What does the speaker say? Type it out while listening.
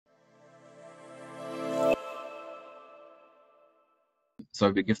So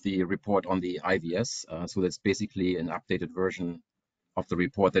we give the report on the IVS. So that's basically an updated version of the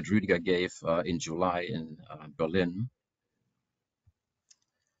report that Rüdiger gave in July in Berlin.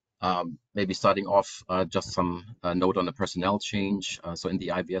 Maybe starting off, just some note on the personnel change. So in the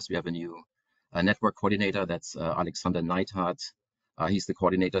IVS, we have a new network coordinator. That's Alexander Neithardt. He's the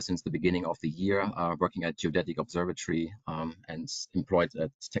coordinator since the beginning of the year, working at Geodetic Observatory and employed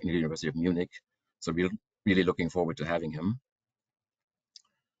at Technical University of Munich. So we're really looking forward to having him.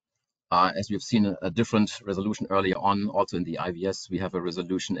 As we've seen a different resolution earlier on, also in the IVS, we have a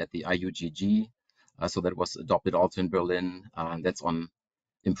resolution at the IUGG. So that was adopted also in Berlin. That's on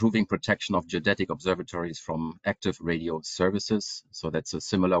improving protection of geodetic observatories from active radio services. So that's a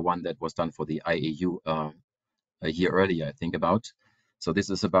similar one that was done for the IAU a year earlier, I think about. So this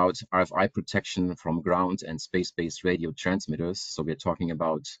is about RFI protection from ground and space-based radio transmitters. So we're talking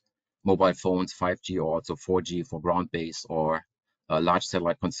about mobile phones, 5G or also 4G for ground-based or large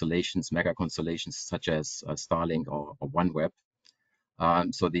satellite constellations, mega constellations such as Starlink or OneWeb.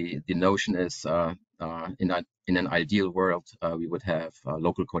 So the notion is in an ideal world, we would have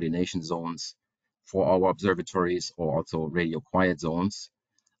local coordination zones for our observatories or also radio quiet zones.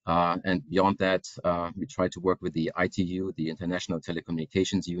 And beyond that, we try to work with the ITU, the International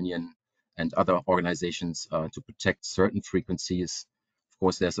Telecommunications Union, and other organizations to protect certain frequencies. Of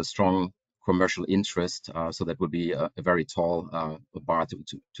course, there's a strong commercial interest, so that would be a very tall bar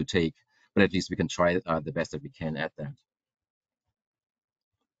to take, but at least we can try the best that we can at that.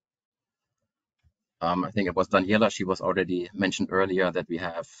 I think it was Daniela, she was already mentioned earlier that we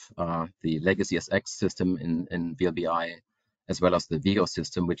have the legacy SX system in VLBI, as well as the GGOS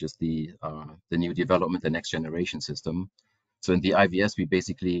system, which is the new development, the next generation system. So in the IVS, we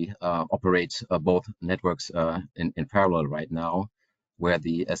basically operate both networks in parallel right now, where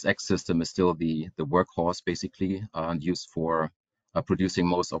the SX system is still the workhorse, basically, used for producing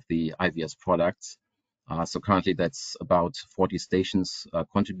most of the IVS products. So currently that's about 40 stations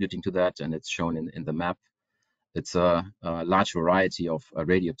contributing to that, and it's shown in the map. It's a large variety of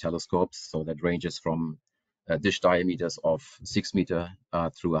radio telescopes, so that ranges from dish diameters of 6 meters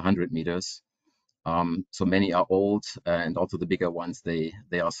through 100 meters. So many are old, and also the bigger ones, they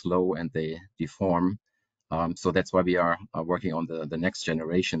are slow and they deform. So that's why we are working on the next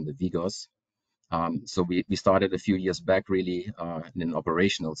generation, the GGOS. So we started a few years back, really, in an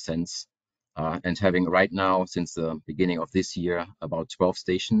operational sense, and having right now, since the beginning of this year, about 12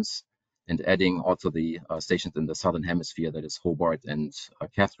 stations, and adding also the stations in the Southern Hemisphere, that is Hobart and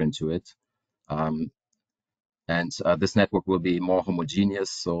Catherine to it. This network will be more homogeneous,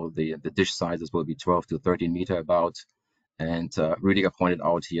 so the dish sizes will be 12 to 13 meter about. And Rüdiger pointed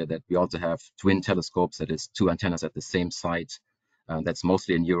out here that we also have twin telescopes, that is 2 antennas at the same site. That's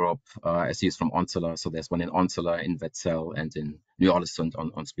mostly in Europe, as he's from Onsala. So there's one in Onsala, in Wetzel, and in New-Ålesund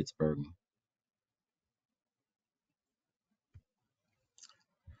on Spitsbergen.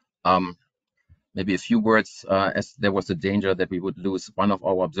 Maybe a few words, as there was a danger that we would lose one of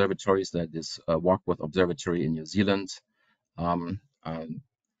our observatories, that is Warkworth Observatory in New Zealand.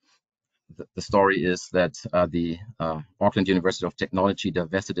 The story is that the Auckland University of Technology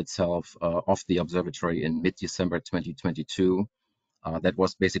divested itself of the observatory in mid-December 2022. That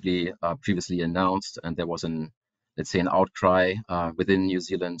was basically previously announced, and there was let's say, an outcry within New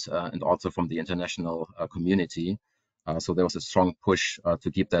Zealand and also from the international community. So there was a strong push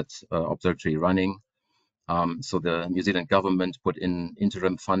to keep that observatory running. So the New Zealand government put in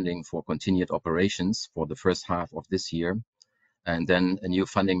interim funding for continued operations for the first half of this year. And then a new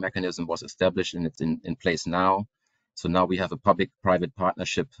funding mechanism was established, and it's in place now. So now we have a public-private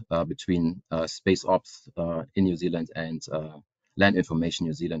partnership between Space Ops in New Zealand and Land Information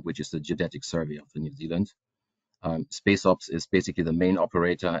New Zealand, which is the geodetic survey of New Zealand. Space Ops is basically the main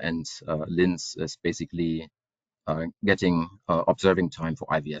operator, and LINS is basically getting observing time for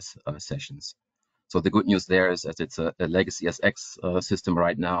IVS sessions. So the good news there is that it's a legacy SX system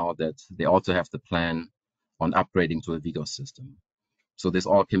right now, that they also have the plan on upgrading to a GGOS system. So this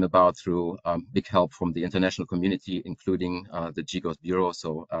all came about through big help from the international community, including the GGOS Bureau.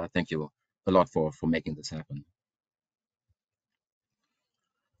 So thank you a lot for making this happen.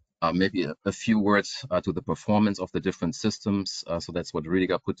 Maybe a few words to the performance of the different systems. So that's what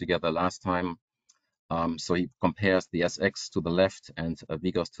Rüdiger put together last time. So he compares the SX to the left and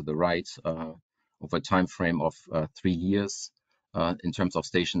GGOS to the right over a time frame of 3 years in terms of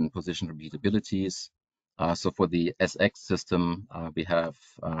station position repeatabilities. So for the SX system, we have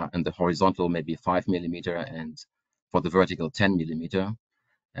in the horizontal maybe 5 millimeter, and for the vertical 10 millimeter.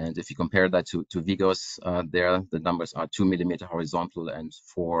 And if you compare that to GGOS, there the numbers are 2 millimeter horizontal and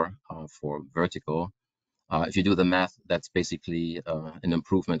 4 for vertical. If you do the math, that's basically an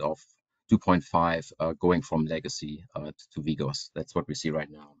improvement of 2.5 going from legacy to VGOS. That's what we see right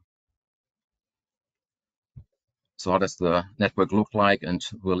now. So how does the network look like and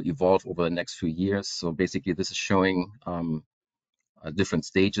will evolve over the next few years? So basically, this is showing different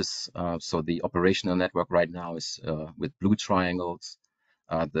stages. So the operational network right now is with blue triangles.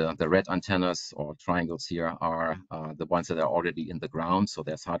 The red antennas or triangles here are the ones that are already in the ground. So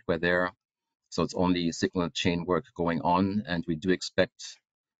there's hardware there. So it's only signal chain work going on. And we do expect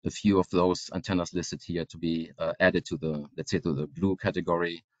a few of those antennas listed here to be added to the, let's say, to the blue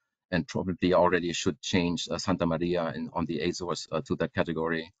category, and probably already should change Santa Maria on the Azores to that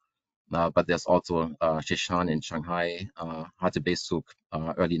category. But there's also Shishan in Shanghai, Hatebesuk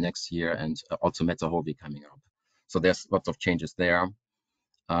early next year, and also Metzahovi coming up. So there's lots of changes there.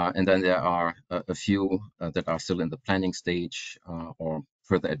 And then there are a few that are still in the planning stage or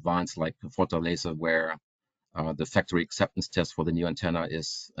further advanced, like Fortaleza, where the factory acceptance test for the new antenna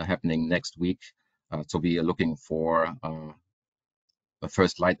is happening next week. So we are looking for a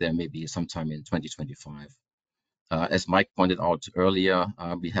first light there maybe sometime in 2025. As Mike pointed out earlier,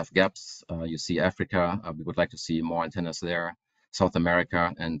 we have gaps. You see Africa, we would like to see more antennas there. South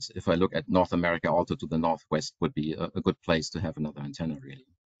America, and if I look at North America, also to the northwest would be a good place to have another antenna, really.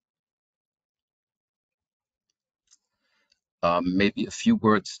 Maybe a few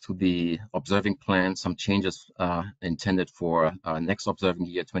words to the observing plan, some changes intended for next observing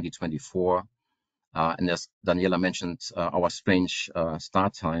year, 2024. And as Daniela mentioned, our strange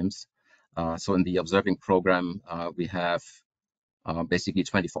start times. So in the observing program, we have basically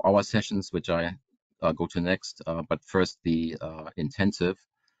 24-hour sessions, which I go to next. But first, the intensive,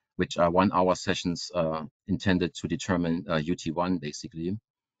 which are 1-hour sessions intended to determine UT1, basically.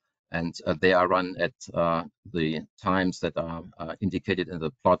 And they are run at the times that are indicated in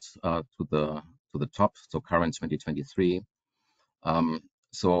the plot to the top, so current 2023.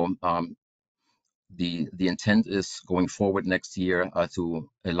 The intent is going forward next year to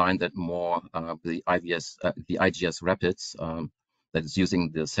align that more the IVS, the IGS Rapids that is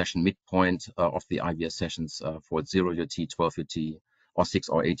using the session midpoint of the IVS sessions for 0 UT, 12 UT, or 6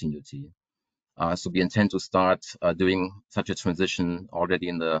 or 18 UT. So we intend to start doing such a transition already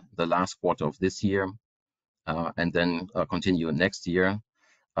in the last quarter of this year, and then continue next year.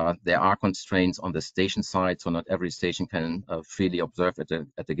 There are constraints on the station side, so not every station can freely observe at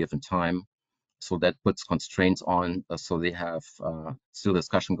a given time. So that puts constraints on, so they have still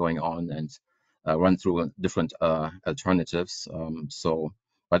discussion going on and run through different alternatives.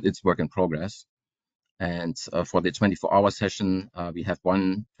 But it's work in progress. And for the 24-hour session, we have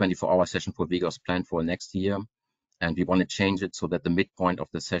one 24-hour session for VGOS planned for next year. And we want to change it so that the midpoint of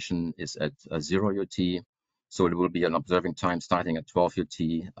the session is at 0 UT. So it will be an observing time starting at 12 UT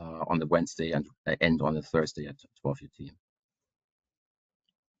on the Wednesday and end on the Thursday at 12 UT.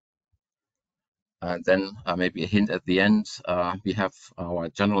 Then maybe a hint at the end, we have our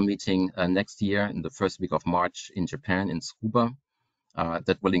general meeting next year in the first week of March in Japan, in Tsukuba.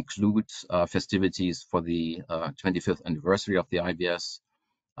 That will include festivities for the 25th anniversary of the IVS.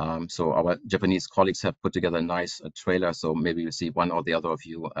 So our Japanese colleagues have put together a nice trailer, so maybe we'll see one or the other of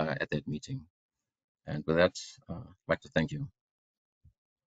you at that meeting. And with that, I'd like to thank you.